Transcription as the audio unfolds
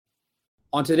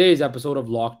On today's episode of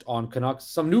Locked On Canucks,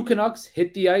 some new Canucks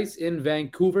hit the ice in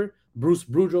Vancouver. Bruce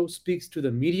Boudreau speaks to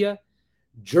the media,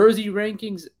 jersey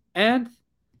rankings, and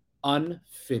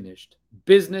unfinished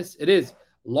business. It is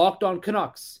Locked On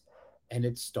Canucks, and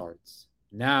it starts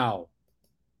now.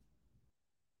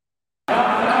 Your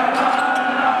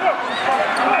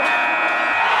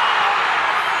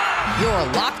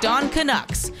Locked On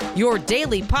Canucks, your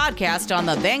daily podcast on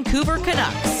the Vancouver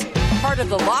Canucks. Part of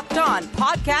the Locked On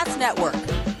Podcast Network,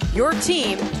 your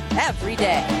team every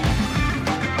day.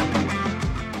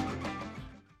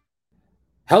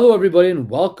 Hello, everybody, and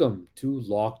welcome to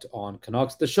Locked On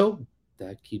Canucks, the show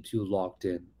that keeps you locked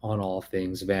in on all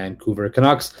things Vancouver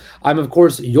Canucks. I'm, of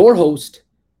course, your host,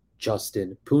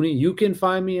 Justin Pooney. You can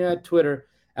find me at Twitter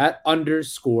at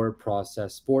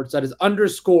 _process sports. That is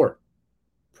 _process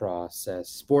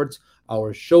sports.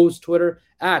 Our show's Twitter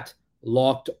at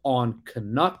Locked On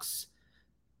Canucks.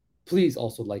 Please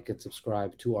also like and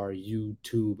subscribe to our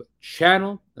YouTube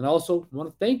channel. And I also want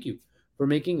to thank you for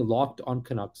making Locked On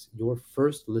Canucks your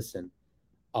first listen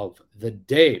of the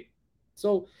day.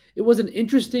 So it was an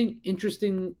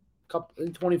interesting couple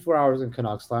 24 hours in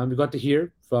Canucks land. We got to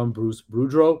hear from Bruce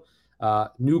Boudreau.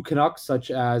 New Canucks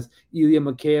such as Ilya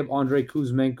Mikheyev, Andrei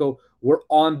Kuzmenko were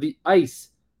on the ice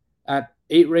at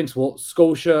 8 rinks. Well,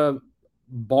 Scotia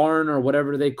Barn or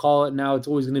whatever they call it now. It's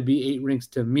always going to be 8 rinks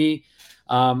to me.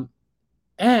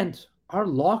 And our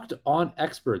Locked On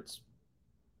experts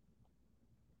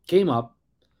came up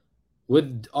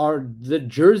with the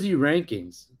jersey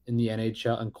rankings in the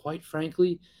NHL. And quite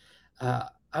frankly,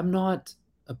 I'm not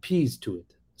appeased to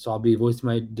it. So I'll be voicing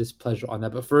my displeasure on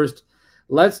that. But first,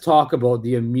 let's talk about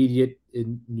the immediate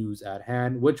news at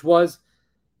hand, which was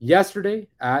yesterday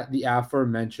at the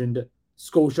aforementioned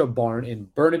Scotia Barn in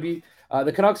Burnaby.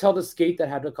 The Canucks held a skate that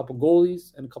had a couple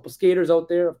goalies and a couple skaters out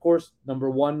there. Of course, number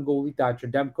one goalie Thatcher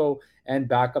Demko and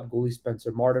backup goalie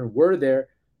Spencer Martin were there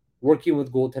working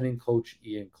with goaltending coach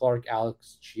Ian Clark.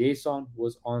 Alex Chiasson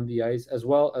was on the ice, as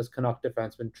well as Canuck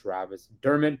defenseman Travis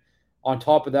Dermott. On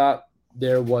top of that,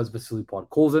 there was Vasily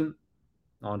Podkolzin,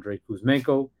 Andrei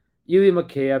Kuzmenko, Ilya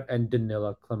Mikheyev, and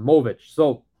Danila Klimovich.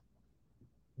 So,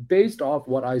 based off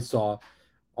what I saw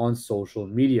on social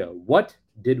media, what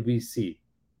did we see?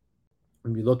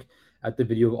 When we look at the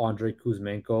video of Andrei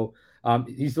Kuzmenko,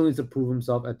 he still needs to prove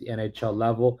himself at the NHL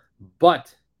level.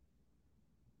 But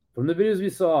from the videos we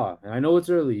saw, and I know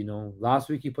it's early, last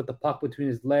week he put the puck between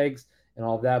his legs and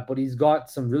all of that, but he's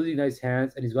got some really nice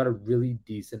hands and he's got a really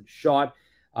decent shot.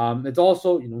 It's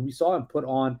also, we saw him put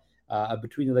on a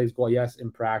between the legs goal, yes, in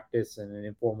practice and an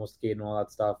informal skate and all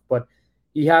that stuff, but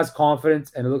he has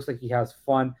confidence and it looks like he has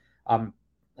fun.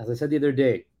 As I said the other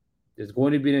day, there's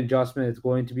going to be an adjustment. It's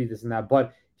going to be this and that,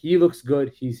 but he looks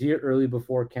good. He's here early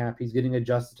before camp. He's getting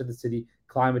adjusted to the city,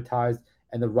 climatized,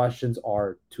 and the Russians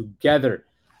are together.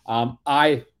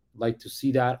 I like to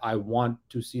see that. I want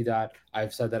to see that.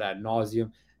 I've said that ad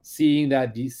nauseum. Seeing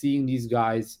these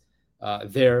guys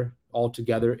there all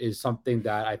together is something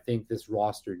that I think this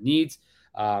roster needs.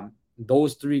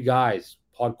 Those three guys,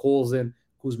 Podkolzin,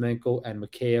 Kuzmenko, and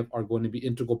Mikheyev, are going to be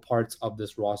integral parts of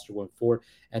this roster going forward.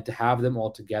 And to have them all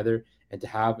together and to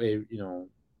have them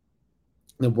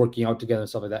working out together and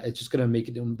stuff like that, it's just going to make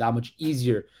it that much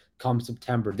easier come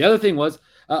September. The other thing was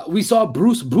we saw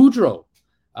Bruce Boudreau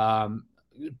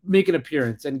make an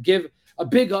appearance and give a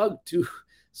big hug to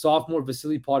sophomore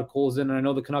Vasily Podkolzin. And I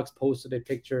know the Canucks posted a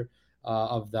picture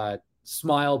of that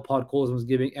smile Podkolzin was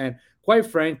giving. And quite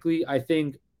frankly, I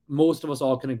think most of us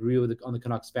all can agree with on the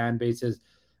Canucks fan bases.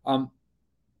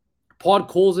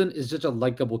 Podkolzin is just a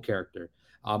likable character.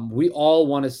 We all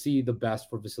want to see the best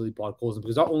for Vasily Podkolzin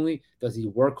because not only does he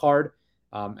work hard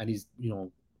and he's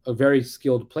a very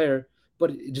skilled player,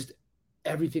 but just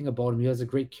everything about him, he has a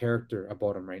great character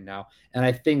about him right now. And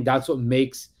I think that's what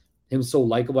makes him so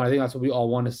likable. I think that's what we all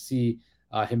want to see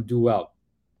him do well.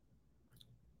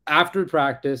 After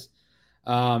practice,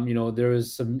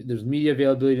 there's media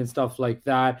availability and stuff like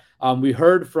that. We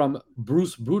heard from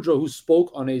Bruce Boudreau, who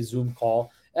spoke on a Zoom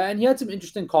call, and he had some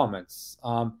interesting comments.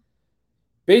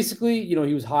 Basically, he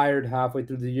was hired halfway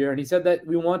through the year, and he said that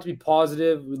we want to be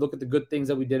positive. We look at the good things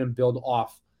that we did and build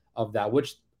off of that,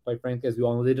 which, quite frankly, as we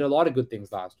all know, they did a lot of good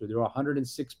things last year. They were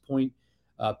 106-point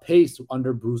pace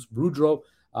under Bruce Boudreau,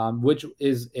 which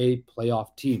is a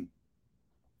playoff team.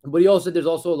 But he also said there's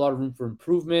also a lot of room for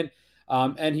improvement.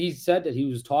 And he said that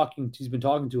he's been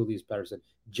talking to Elias Pettersson,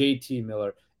 JT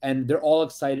Miller, and they're all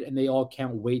excited and they all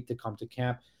can't wait to come to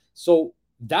camp. So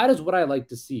that is what I like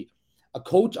to see. A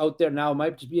coach out there now, it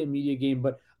might just be a media game,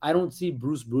 but I don't see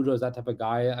Bruce Boudreau as that type of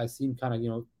guy. I see him kind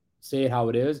of, say it how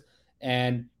it is.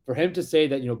 And for him to say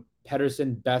that,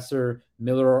 Pedersen, Besser,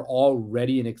 Miller are all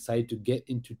ready and excited to get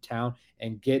into town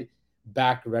and get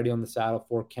back ready on the saddle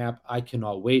for camp. I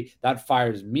cannot wait. That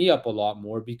fires me up a lot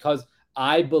more because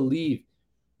I believe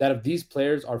that if these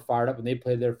players are fired up and they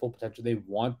play their full potential, they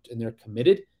want and they're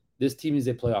committed, this team is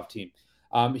a playoff team.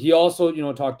 He also,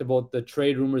 talked about the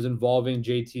trade rumors involving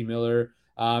JT Miller.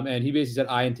 And he basically said,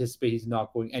 I anticipate he's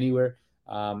not going anywhere.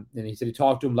 And he said he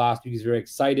talked to him last week. He's very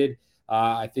excited.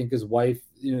 I think his wife,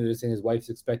 they're saying his wife's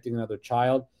expecting another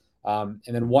child. And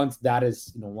then once that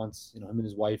is, once, him and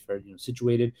his wife are,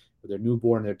 situated with their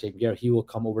newborn, they're taken care of, he will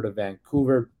come over to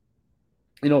Vancouver.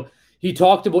 He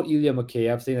talked about Ilya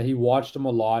Mikheyev, saying that he watched him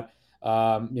a lot,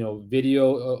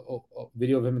 video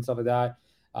of him and stuff like that.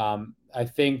 I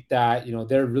think that,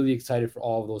 they're really excited for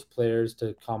all of those players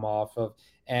to come off of.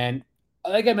 And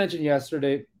like I mentioned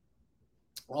yesterday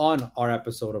on our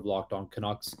episode of Locked On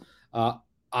Canucks,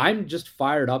 I'm just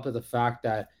fired up at the fact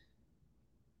that,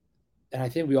 and I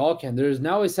think we all can, there's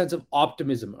now a sense of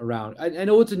optimism around. I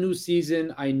know it's a new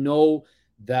season. I know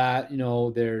that,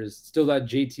 there's still that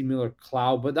JT Miller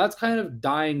cloud, but that's kind of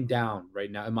dying down right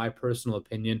now, in my personal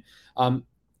opinion. I'm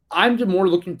more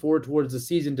looking forward towards the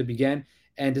season to begin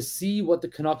and to see what the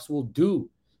Canucks will do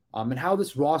and how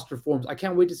this roster forms. I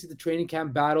can't wait to see the training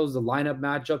camp battles, the lineup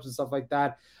matchups and stuff like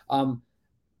that. I'm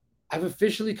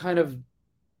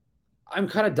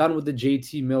kind of done with the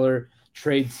JT Miller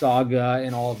trade saga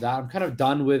and all of that. I'm kind of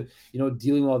done with,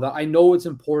 dealing with all that. I know it's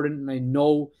important and I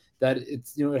know that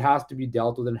it's, it has to be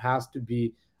dealt with and has to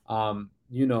be,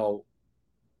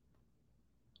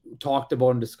 talked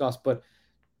about and discussed. But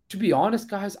to be honest,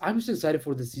 guys, I'm just excited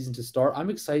for the season to start. I'm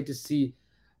excited to see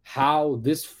how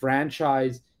this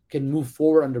franchise can move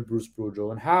forward under Bruce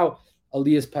Boudreau and how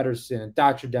Elias Pettersson and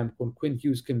Thatcher Demko and Quinn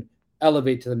Hughes can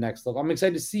elevate to the next level. I'm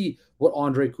excited to see what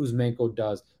Andrei Kuzmenko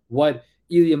does, what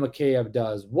Ilya Mikheyev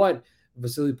does, what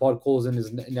Vasily Podkolzin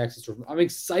is next. I'm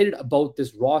excited about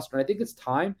this roster, and I think it's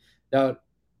time that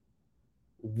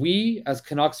we as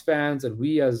Canucks fans and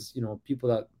we as, people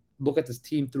that look at this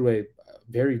team through a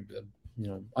very,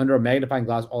 under a magnifying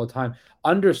glass all the time,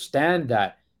 understand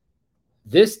that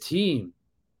this team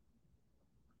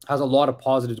has a lot of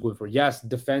positives going for it. Yes,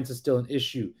 defense is still an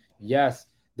issue. Yes,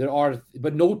 there are,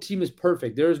 but no team is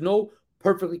perfect. There is no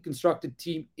perfectly constructed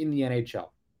team in the NHL,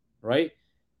 right?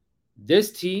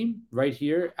 This team right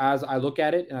here, as I look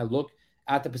at it and I look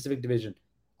at the Pacific Division,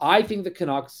 I think the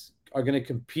Canucks are going to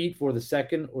compete for the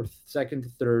second or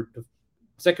third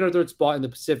spot in the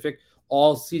Pacific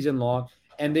all season long,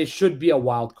 and they should be a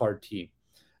wild card team.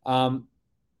 And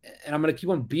I'm going to keep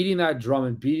on beating that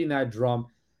drum.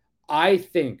 I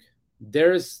think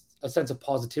there's a sense of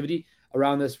positivity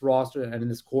around this roster and in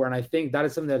this core, and I think that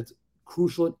is something that's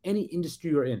crucial in any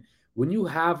industry you're in. When you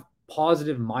have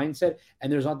positive mindset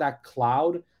and there's not that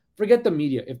cloud, forget the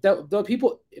media. If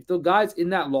the guys in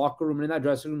that locker room and in that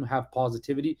dressing room have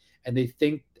positivity and they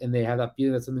think and they have that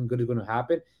feeling that something good is going to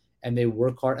happen and they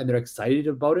work hard and they're excited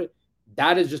about it,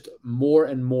 that is just more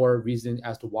and more reason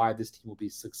as to why this team will be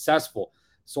successful.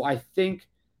 So I think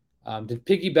to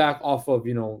piggyback off of,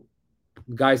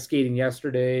 guys skating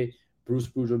yesterday, Bruce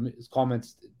Boudreau's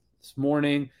comments this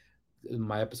morning, in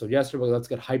my episode yesterday, let's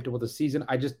get hyped about the season.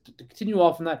 To continue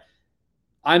off on that,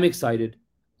 I'm excited.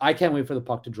 I can't wait for the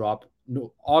puck to drop.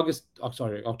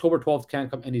 October 12th can't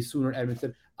come any sooner in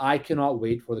Edmonton. I cannot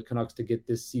wait for the Canucks to get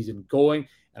this season going,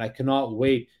 and I cannot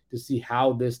wait to see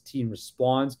how this team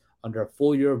responds under a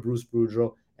full year of Bruce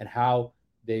Boudreau and how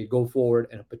they go forward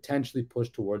and potentially push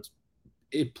towards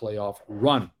a playoff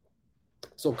run.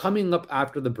 So coming up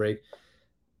after the break,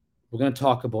 we're going to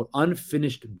talk about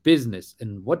unfinished business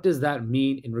and what does that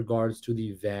mean in regards to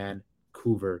the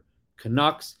Vancouver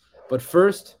Canucks. But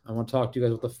first, I want to talk to you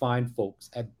guys about the fine folks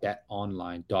at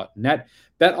betonline.net.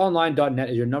 Betonline.net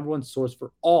is your number one source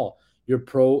for all your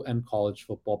pro and college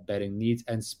football betting needs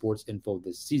and sports info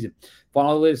this season. Find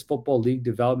all the latest football league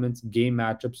developments, game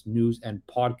matchups, news, and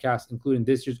podcasts, including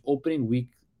this year's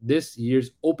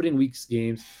opening week's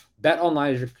games.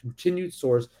 BetOnline is your continued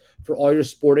source for all your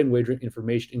sporting wagering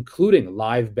information, including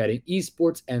live betting,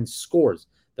 esports, and scores.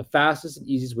 The fastest and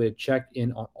easiest way to check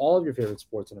in on all of your favorite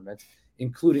sports and events,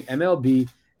 including MLB,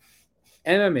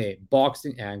 MMA,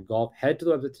 boxing, and golf. Head to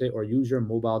the website today or use your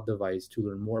mobile device to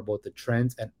learn more about the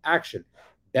trends and action.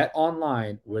 Bet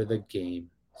online where the game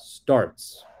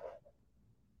starts.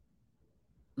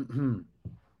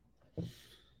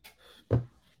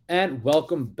 And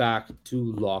welcome back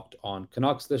to Locked On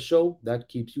Canucks, the show that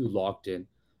keeps you locked in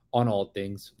on all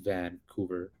things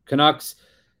Vancouver Canucks.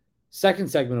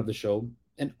 Second segment of the show,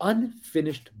 an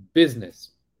unfinished business.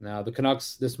 Now, the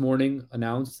Canucks this morning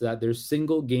announced that their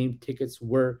single game tickets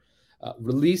were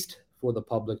released for the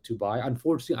public to buy.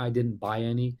 Unfortunately, I didn't buy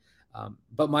any.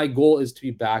 But my goal is to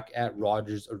be back at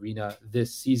Rogers Arena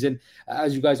this season.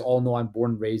 As you guys all know, I'm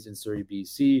born and raised in Surrey,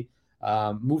 BC.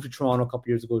 Moved to Toronto a couple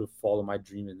years ago to follow my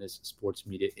dream in this sports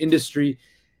media industry.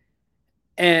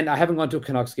 And I haven't gone to a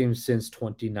Canucks game since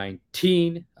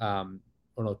 2019.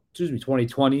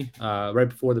 2020, right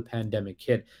before the pandemic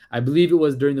hit. I believe it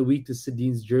was during the week that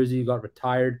Sedin's jersey got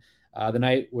retired. The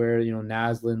night where,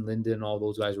 Naslin, Linden, all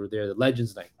those guys were there. The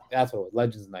Legends night. That's what it was,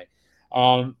 Legends night.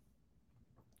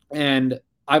 And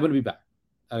I'm going to be back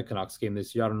at a Canucks game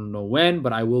this year. I don't know when,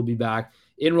 but I will be back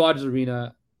in Rogers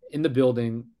Arena, in the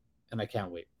building, and I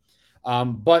can't wait.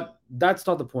 But that's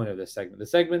not the point of this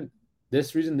segment.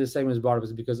 This reason this segment is brought up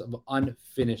is because of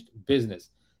unfinished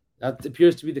business. That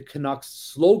appears to be the Canucks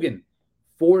slogan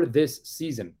for this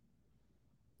season.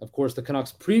 Of course, the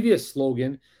Canucks' previous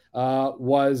slogan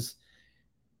was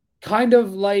kind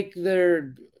of like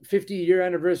their 50-year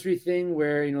anniversary thing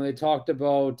where, they talked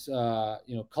about,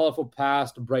 colorful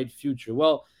past, bright future.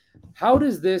 Well, how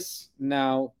does this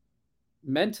now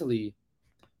mentally,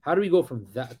 how do we go from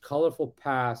that colorful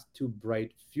past to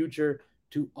bright future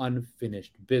to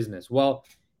unfinished business? Well,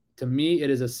 to me,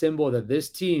 it is a symbol that this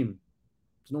team,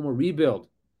 there's no more rebuild.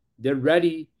 They're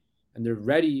ready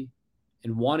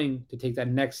and wanting to take that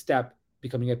next step,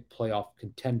 becoming a playoff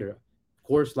contender. Of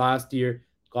course, last year,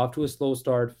 got off to a slow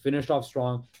start, finished off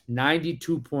strong,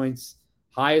 92 points,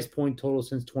 highest point total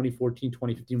since 2014,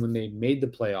 2015 when they made the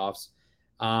playoffs.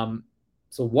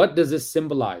 So what does this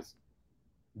symbolize?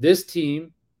 This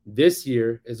team this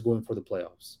year is going for the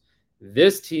playoffs.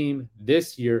 This team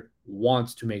this year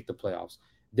wants to make the playoffs.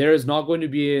 There is not going to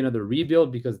be another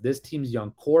rebuild because this team's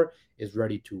young core is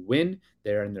ready to win.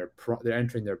 They're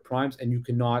entering their primes, and you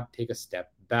cannot take a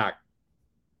step back.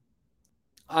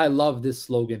 I love this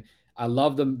slogan. I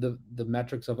love the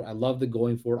metrics of it. I love the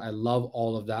going for it. I love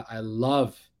all of that. I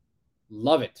love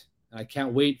it. And I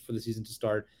can't wait for the season to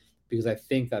start because I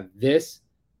think that this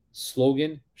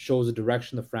slogan shows the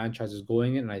direction the franchise is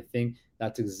going in. And I think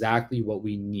that's exactly what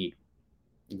we need.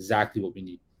 Exactly what we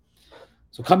need.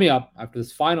 So coming up after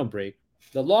this final break,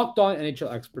 the Locked On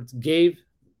NHL experts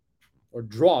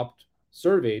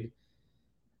surveyed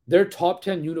their top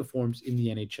 10 uniforms in the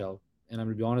NHL. And I'm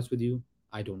going to be honest with you,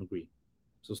 I don't agree.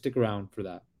 So stick around for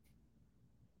that.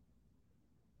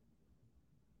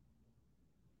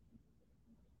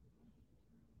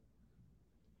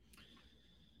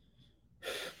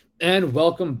 And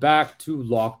welcome back to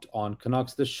Locked On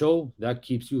Canucks, the show that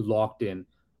keeps you locked in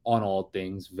on all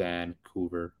things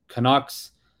Vancouver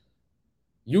Canucks.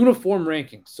 Uniform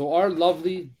rankings. So our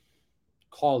lovely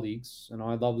colleagues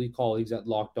at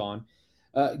Locked On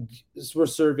were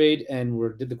surveyed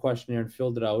and did the questionnaire and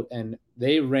filled it out, and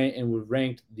they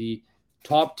ranked the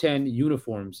top 10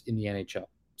 uniforms in the NHL.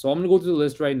 So I'm going to go through the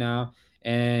list right now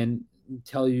and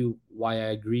tell you why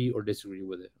I agree or disagree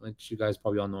with it. Like you guys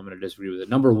probably all know I'm going to disagree with it.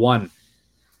 Number 1,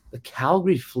 the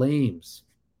Calgary Flames.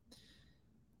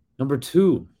 Number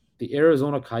 2, the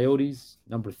Arizona Coyotes.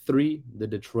 Number 3, the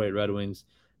Detroit Red Wings.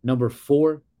 Number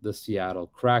 4, the Seattle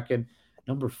Kraken.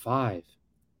 Number 5,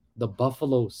 the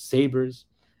Buffalo Sabres.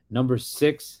 Number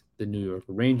 6, the New York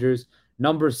Rangers.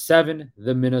 Number 7,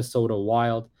 the Minnesota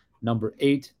Wild. Number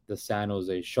 8, the San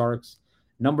Jose Sharks.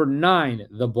 Number 9,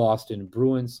 the Boston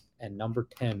Bruins. And number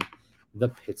 10, the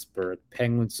Pittsburgh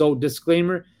Penguins. So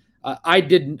disclaimer,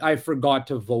 I forgot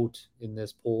to vote in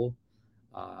this poll.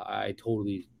 I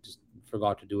totally just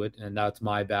forgot to do it, and that's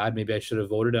my bad. Maybe I should have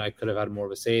voted, and I could have had more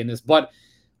of a say in this. But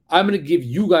I'm going to give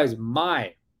you guys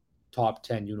my top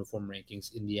 10 uniform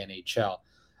rankings in the NHL.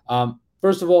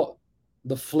 First of all,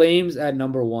 the Flames at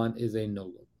number 1 is a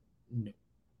no-go.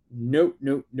 No.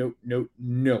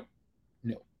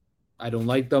 I don't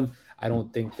like them. I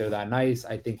don't think they're that nice.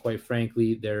 I think, quite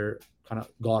frankly, they're kind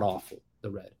of god-awful, the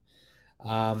red.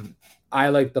 I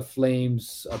like the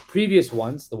Flames' previous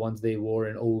ones, the ones they wore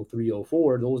in 03,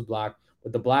 04, those black,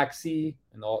 with the black C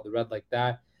and all the red like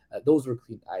that. Those were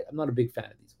clean. I'm not a big fan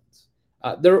of these ones.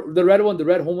 The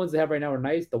red home ones they have right now are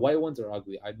nice. The white ones are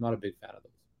ugly. I'm not a big fan of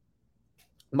those.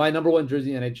 My number 1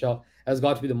 jersey in NHL has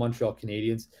got to be the Montreal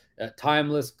Canadiens.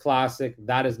 Timeless, classic.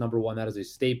 That is number 1. That is a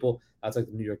staple. That's like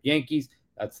the New York Yankees.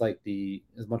 That's like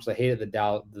as much as I hated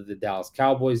the Dallas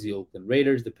Cowboys, the Oakland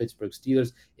Raiders, the Pittsburgh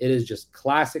Steelers. It is just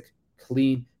classic,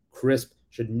 clean, crisp.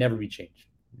 Should never be changed.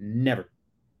 Never.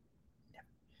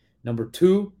 Number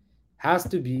 2 has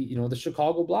to be, the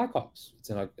Chicago Blackhawks. It's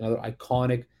another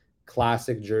iconic,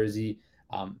 classic jersey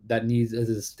that needs as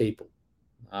a staple.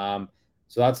 So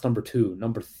that's number 2.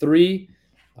 Number 3,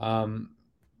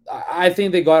 I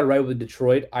think they got it right with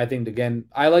Detroit. I think, again,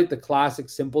 I like the classic,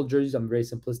 simple jerseys. I'm a very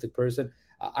simplistic person.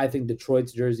 I think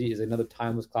Detroit's jersey is another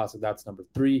timeless classic. That's number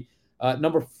 3.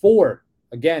 Number 4,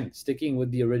 again, sticking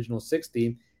with the original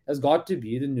 16, has got to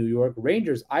be the New York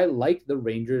Rangers. I like the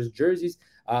Rangers jerseys,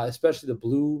 especially the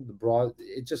blue, the broad.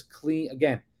 It's just clean.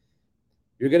 Again,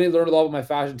 you're going to learn a lot about my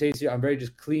fashion taste here. I'm very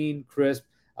just clean, crisp.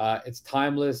 It's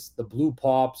timeless. The blue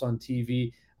pops on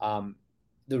TV,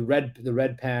 the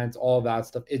red pants, all of that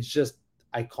stuff. It's just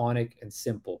iconic and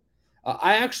simple.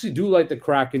 I actually do like the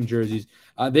Kraken jerseys.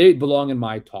 They belong in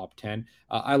my top 10.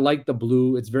 I like the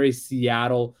blue. It's very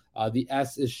Seattle. The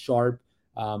S is sharp.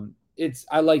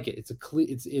 I like it.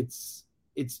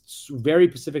 It's very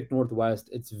Pacific Northwest.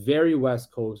 It's very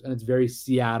West Coast, and it's very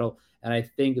Seattle. And I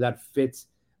think that fits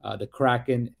the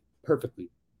Kraken perfectly.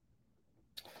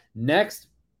 Next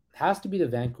has to be the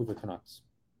Vancouver Canucks.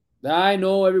 I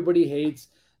know everybody hates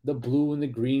the blue and the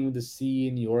green with the C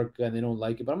in New York, and they don't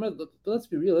like it. But let's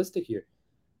be realistic here.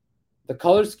 The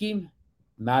color scheme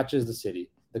matches the city.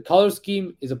 The color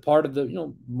scheme is a part of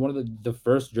one of the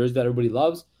first jerseys that everybody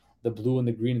loves, the blue and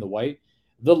the green and the white.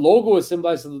 The logo is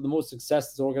symbolized as the most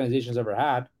success this organization's ever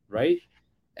had, right?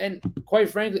 And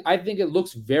quite frankly, I think it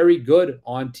looks very good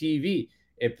on TV.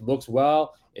 It looks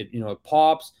well. It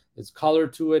pops. There's color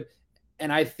to it,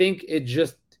 and I think it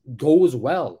just goes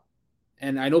well.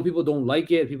 And I know people don't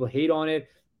like it. People hate on it.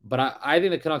 But I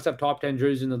think the Canucks have top 10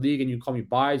 jerseys in the league, and you can call me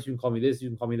biased, you can call me this, you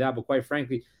can call me that. But quite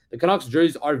frankly, the Canucks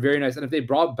jerseys are very nice. And if they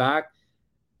brought back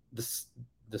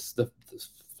the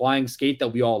flying skate that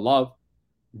we all love,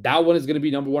 that one is going to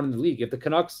be number 1 in the league. If the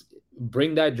Canucks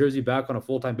bring that jersey back on a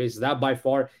full-time basis, that by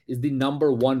far is the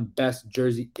number 1 best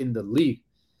jersey in the league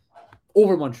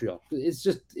over Montreal.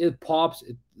 It pops.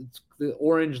 It's the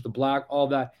orange, the black, all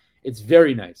that. It's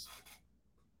very nice.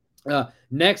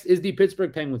 Next is the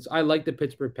Pittsburgh Penguins. I like the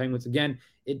Pittsburgh Penguins. Again,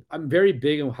 I'm very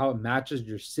big on how it matches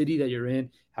your city that you're in,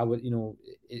 how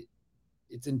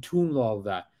it's in tune with all of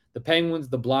that. The Penguins,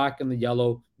 the black and the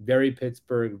yellow, very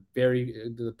Pittsburgh,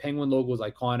 the Penguin logo is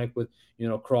iconic with,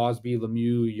 Crosby,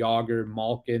 Lemieux, Yager,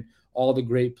 Malkin, all the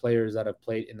great players that have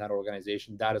played in that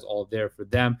organization. That is all there for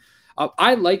them.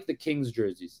 I like the Kings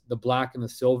jerseys, the black and the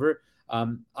silver.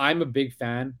 I'm a big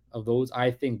fan of those.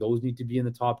 I think those need to be in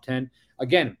the top 10.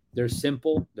 Again, they're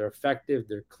simple, they're effective,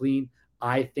 they're clean.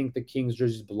 I think the Kings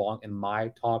jerseys belong in my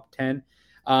top 10.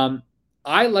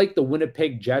 I like the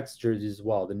Winnipeg Jets jerseys as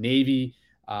well. The Navy,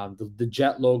 the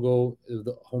Jet logo,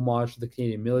 the homage to the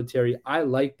Canadian military. I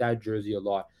like that jersey a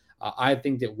lot. I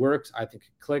think it works. I think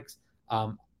it clicks.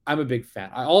 I'm a big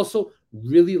fan. I also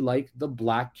really like the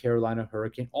black Carolina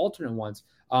Hurricane alternate ones.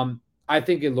 I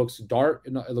think it looks dark.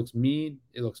 It looks mean.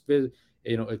 It looks,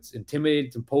 it's intimidating.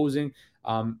 It's imposing.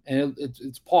 And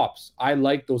it's pops. I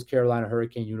like those Carolina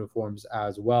Hurricane uniforms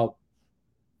as well.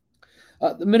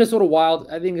 The Minnesota Wild,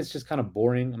 I think it's just kind of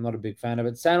boring. I'm not a big fan of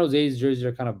it. San Jose's jerseys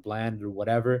are kind of bland or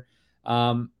whatever.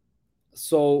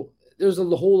 So there's a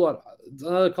whole lot.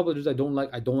 Another couple of jerseys I don't like.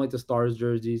 I don't like the Stars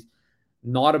jerseys.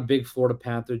 Not a big Florida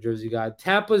Panther jersey guy.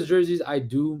 Tampa's jerseys, I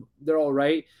do. They're all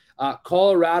right.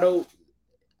 Colorado,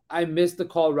 I missed the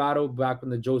Colorado back in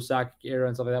the Joe Sakic era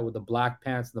and stuff like that with the black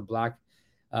pants and the black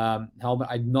helmet.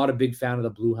 I'm not a big fan of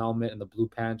the blue helmet and the blue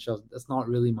pants shells. That's not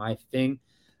really my thing.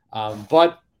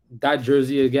 But that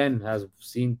jersey, again, has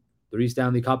seen 3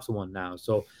 Stanley Cups won now.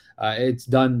 So it's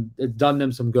done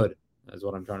them some good, is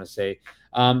what I'm trying to say.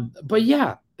 But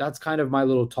yeah, that's kind of my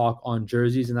little talk on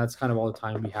jerseys, and that's kind of all the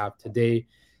time we have today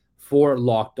for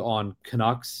Locked On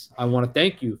Canucks. I want to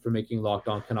thank you for making Locked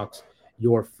On Canucks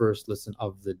your first listen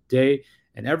of the day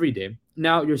and every day.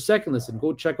 Now, your second listen,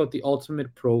 go check out the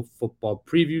Ultimate Pro Football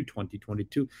Preview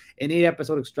 2022, an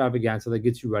 8-episode extravaganza that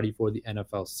gets you ready for the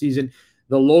NFL season.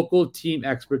 The local team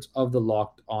experts of the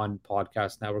Locked On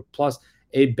Podcast Network, plus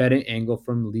a betting angle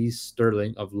from Lee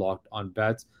Sterling of Locked On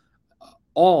Bets,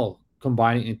 all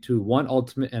combining into one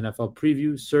ultimate NFL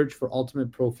preview. Search for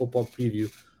Ultimate Pro Football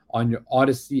Preview on your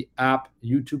Odyssey app,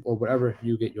 YouTube, or wherever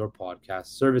you get your podcast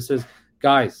services.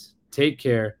 Guys, take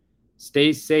care,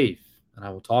 stay safe, and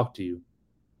I will talk to you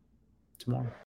tomorrow.